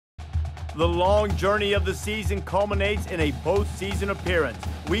The long journey of the season culminates in a postseason appearance.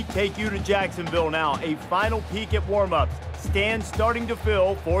 We take you to Jacksonville now, a final peek at warm-ups. Stands starting to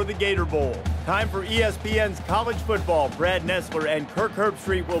fill for the Gator Bowl. Time for ESPN's college football. Brad Nessler and Kirk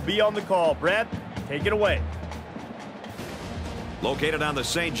Herbstreit will be on the call. Brad, take it away. Located on the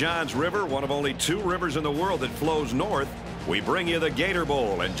St. Johns River, one of only 2 rivers in the world that flows north, we bring you the Gator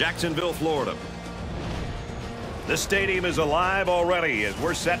Bowl in Jacksonville, Florida. The stadium is alive already as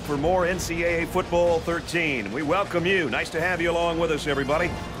we're set for more NCAA Football 13. We welcome you. Nice to have you along with us, everybody.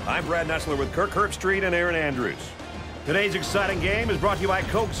 I'm Brad Nessler with Kirk Herbstreit and Aaron Andrews. Today's exciting game is brought to you by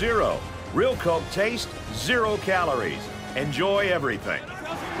Coke Zero. Real Coke taste, 0 calories. Enjoy everything.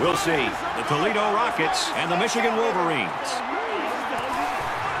 We'll see the Toledo Rockets and the Michigan Wolverines.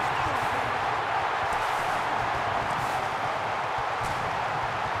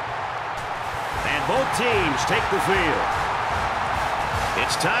 Both teams take the field.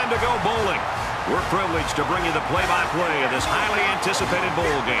 It's time to go bowling. We're privileged to bring you the play-by-play of this highly anticipated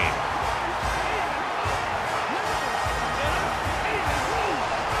bowl game.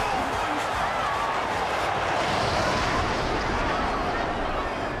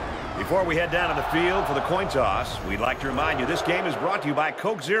 Before we head down to the field for the coin toss, we'd like to remind you this game is brought to you by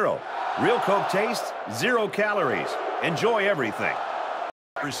Coke Zero. Real Coke taste, 0 calories. Enjoy everything.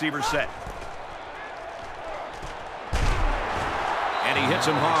 Receiver set. And he hits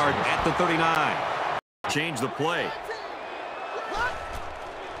him hard at the 39. Change the play.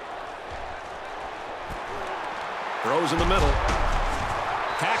 Throws in the middle.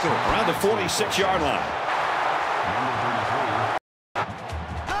 Tackle around the 46-yard line.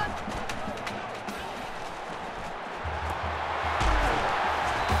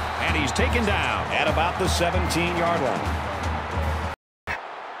 And he's taken down at about the 17-yard line.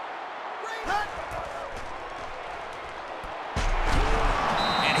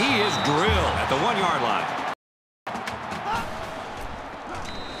 Drill at the 1-yard line.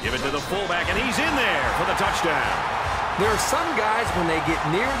 Give it to the fullback, and he's in there for the touchdown. There are some guys, when they get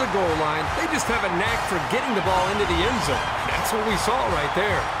near the goal line, they just have a knack for getting the ball into the end zone. That's what we saw right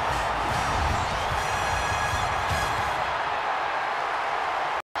there.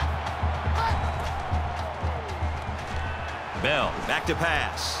 Bell back to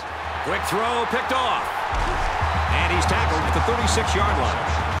pass. Quick throw, picked off. And he's tackled at the 36-yard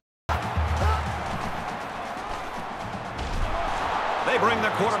line. They bring the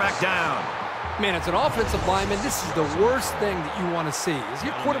quarterback down. Man, as an offensive lineman, this is the worst thing that you want to see, is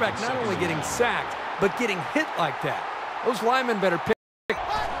your quarterback not only getting sacked, but getting hit like that. Those linemen better pick.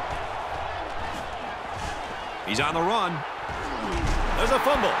 He's on the run. There's a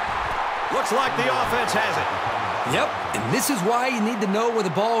fumble. Looks like the offense has it. Yep, and this is why you need to know where the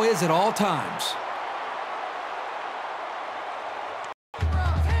ball is at all times.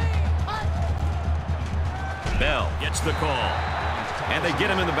 Bell gets the call. And they get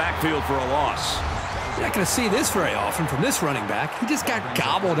him in the backfield for a loss. You're not going to see this very often from this running back. He just got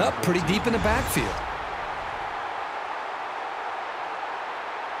gobbled up pretty deep in the backfield.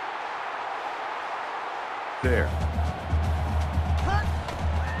 There.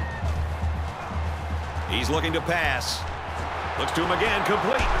 He's looking to pass. Looks to him again,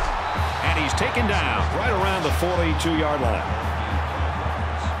 complete. And he's taken down right around the 42-yard line.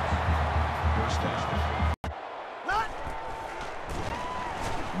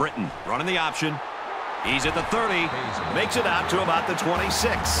 Britton running the option. He's at the 30. Makes it out to about the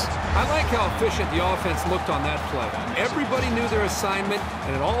 26. I like how efficient the offense looked on that play. Everybody knew their assignment,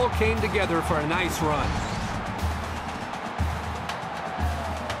 and it all came together for a nice run.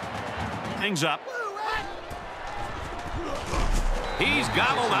 Things up. He's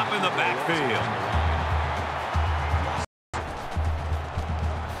gobbled up in the backfield.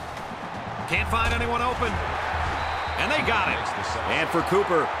 Can't find anyone open. And they got it. And for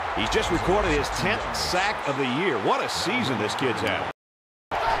Cooper, he's just recorded his 10th sack of the year. What a season this kid's had.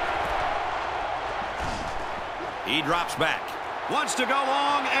 He drops back. Wants to go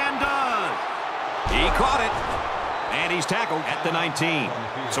long and does. He caught it. And he's tackled at the 19.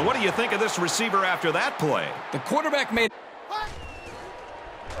 So what do you think of this receiver after that play? The quarterback made...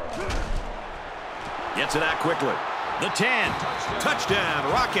 Gets it out quickly. The 10.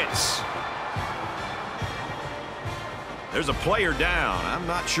 Touchdown, Rockets. There's a player down. I'm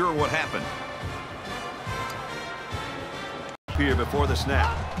not sure what happened. Here before the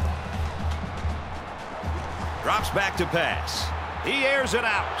snap. Drops back to pass. He airs it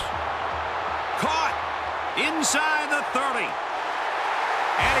out. Caught inside the 30.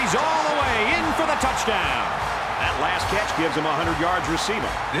 And he's all the way in for the touchdown. That last catch gives him 100 yards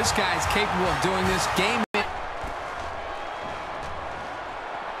receiving. This guy's capable of doing this game.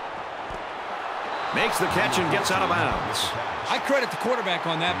 Makes the catch and gets out of bounds. I credit the quarterback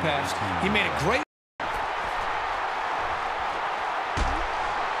on that pass. He made a great...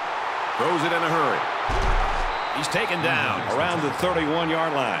 Throws it in a hurry. He's taken down around the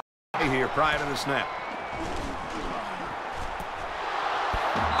 31-yard line. Here prior to the snap.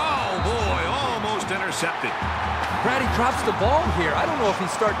 Oh, boy, almost intercepted. Brad, he drops the ball here. I don't know if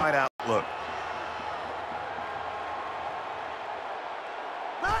he's starting... Right out. Look.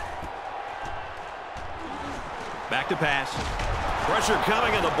 Back to pass. Pressure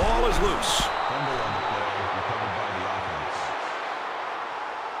coming and the ball is loose.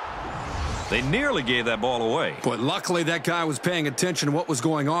 They nearly gave that ball away. But luckily that guy was paying attention to what was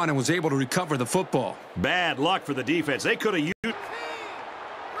going on and was able to recover the football. Bad luck for the defense. They could have used...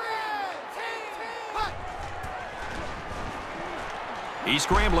 He's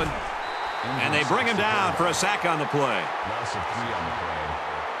scrambling. And they bring him down for a sack on the play.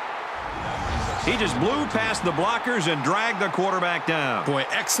 He just blew past the blockers and dragged the quarterback down. Boy,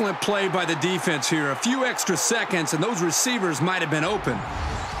 excellent play by the defense here. A few extra seconds and those receivers might have been open.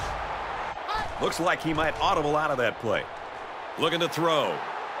 Looks like he might audible out of that play. Looking to throw.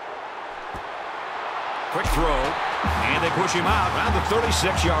 Quick throw. And they push him out around the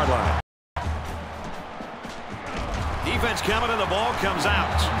 36-yard line. Defense coming and the ball comes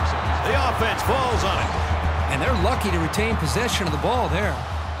out. The offense falls on it. And they're lucky to retain possession of the ball there.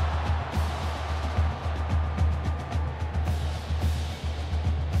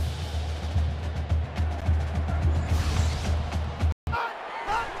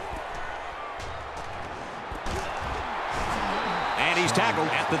 And he's tackled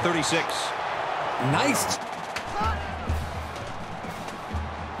at the 36. Nice.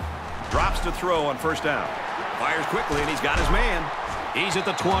 Drops to throw on first down. Fires quickly, and he's got his man. He's at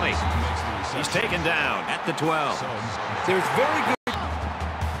the 20. He's taken down at the 12. There's very good...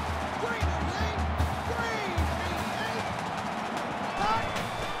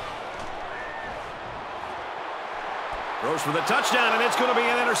 Throws for the touchdown, and it's going to be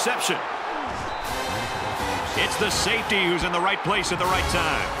an interception. It's the safety who's in the right place at the right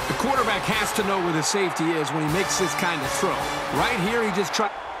time. The quarterback has to know where the safety is when he makes this kind of throw. Right here, he just tried...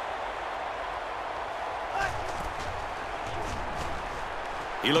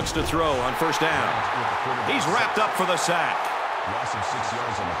 He looks to throw on first down. He's wrapped up for the sack. Loss of 6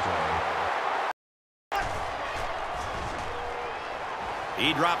 yards on the play.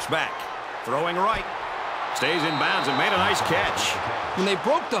 He drops back. Throwing right. Stays in bounds and made a nice catch. When they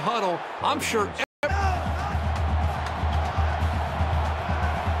broke the huddle, I'm sure...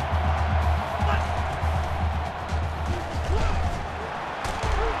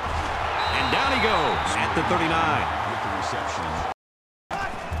 And down he goes at the 39. With the reception.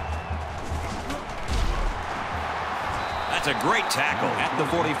 That's a great tackle at the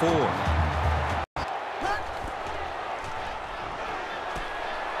 44.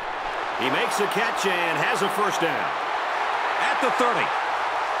 He makes the catch and has a first down. At the 30.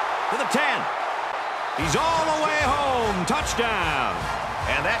 To the 10. He's all the way home. Touchdown.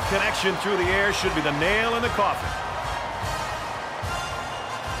 And that connection through the air should be the nail in the coffin.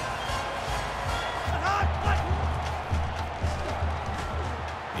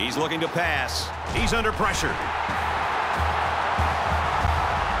 He's looking to pass. He's under pressure.